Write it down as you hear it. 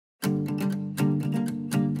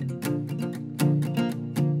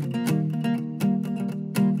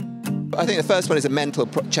I think the first one is a mental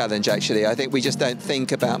challenge, actually. I think we just don't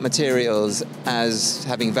think about materials as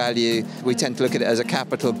having value. We tend to look at it as a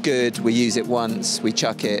capital good. We use it once, we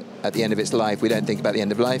chuck it at the end of its life. We don't think about the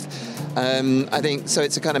end of life. I think so.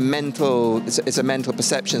 It's a kind of it's a mental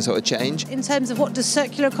perception sort of change. In terms of what does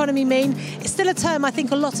circular economy mean, it's still a term I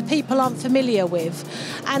think a lot of people aren't familiar with.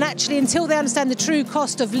 And actually, until they understand the true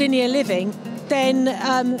cost of linear living, then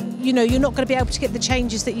you're not going to be able to get the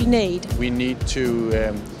changes that you need. We need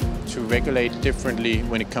to regulate differently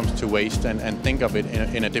when it comes to waste and think of it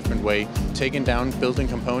in a different way. Taking down building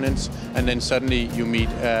components and then suddenly you meet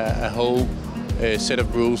a whole set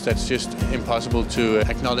of rules that's just impossible to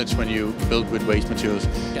acknowledge when you build with waste materials.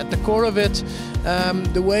 At the core of it,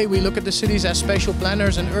 the way we look at the cities as spatial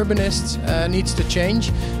planners and urbanists needs to change,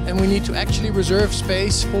 and we need to actually reserve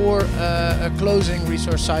space for closing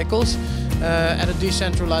resource cycles at a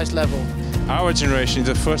decentralized level. Our generation is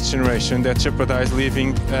the first generation that jeopardized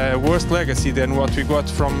leaving a worse legacy than what we got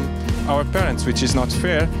from our parents, which is not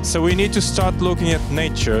fair. So we need to start looking at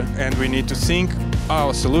nature, and we need to think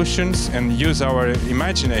our solutions and use our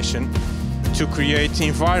imagination to create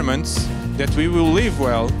environments that we will live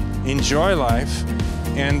well, enjoy life,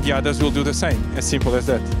 and the others will do the same. As simple as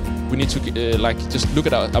that. We need to just look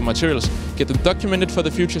at our materials, get them documented for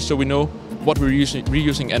the future, so we know what we're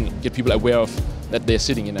reusing, and get people aware of that they're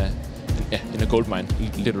sitting in a gold mine,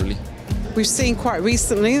 literally. We've seen quite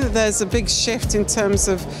recently that there's a big shift in terms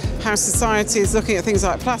of how society is looking at things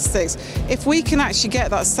like plastics. If we can actually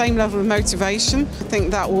get that same level of motivation, I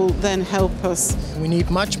think that will then help us. We need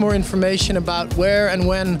much more information about where and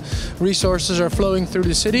when resources are flowing through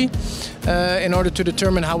the city in order to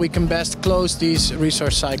determine how we can best close these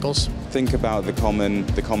resource cycles. Think about the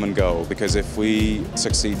common goal, because if we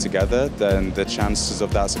succeed together, then the chances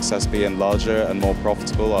of that success being larger and more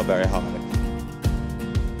profitable are very high.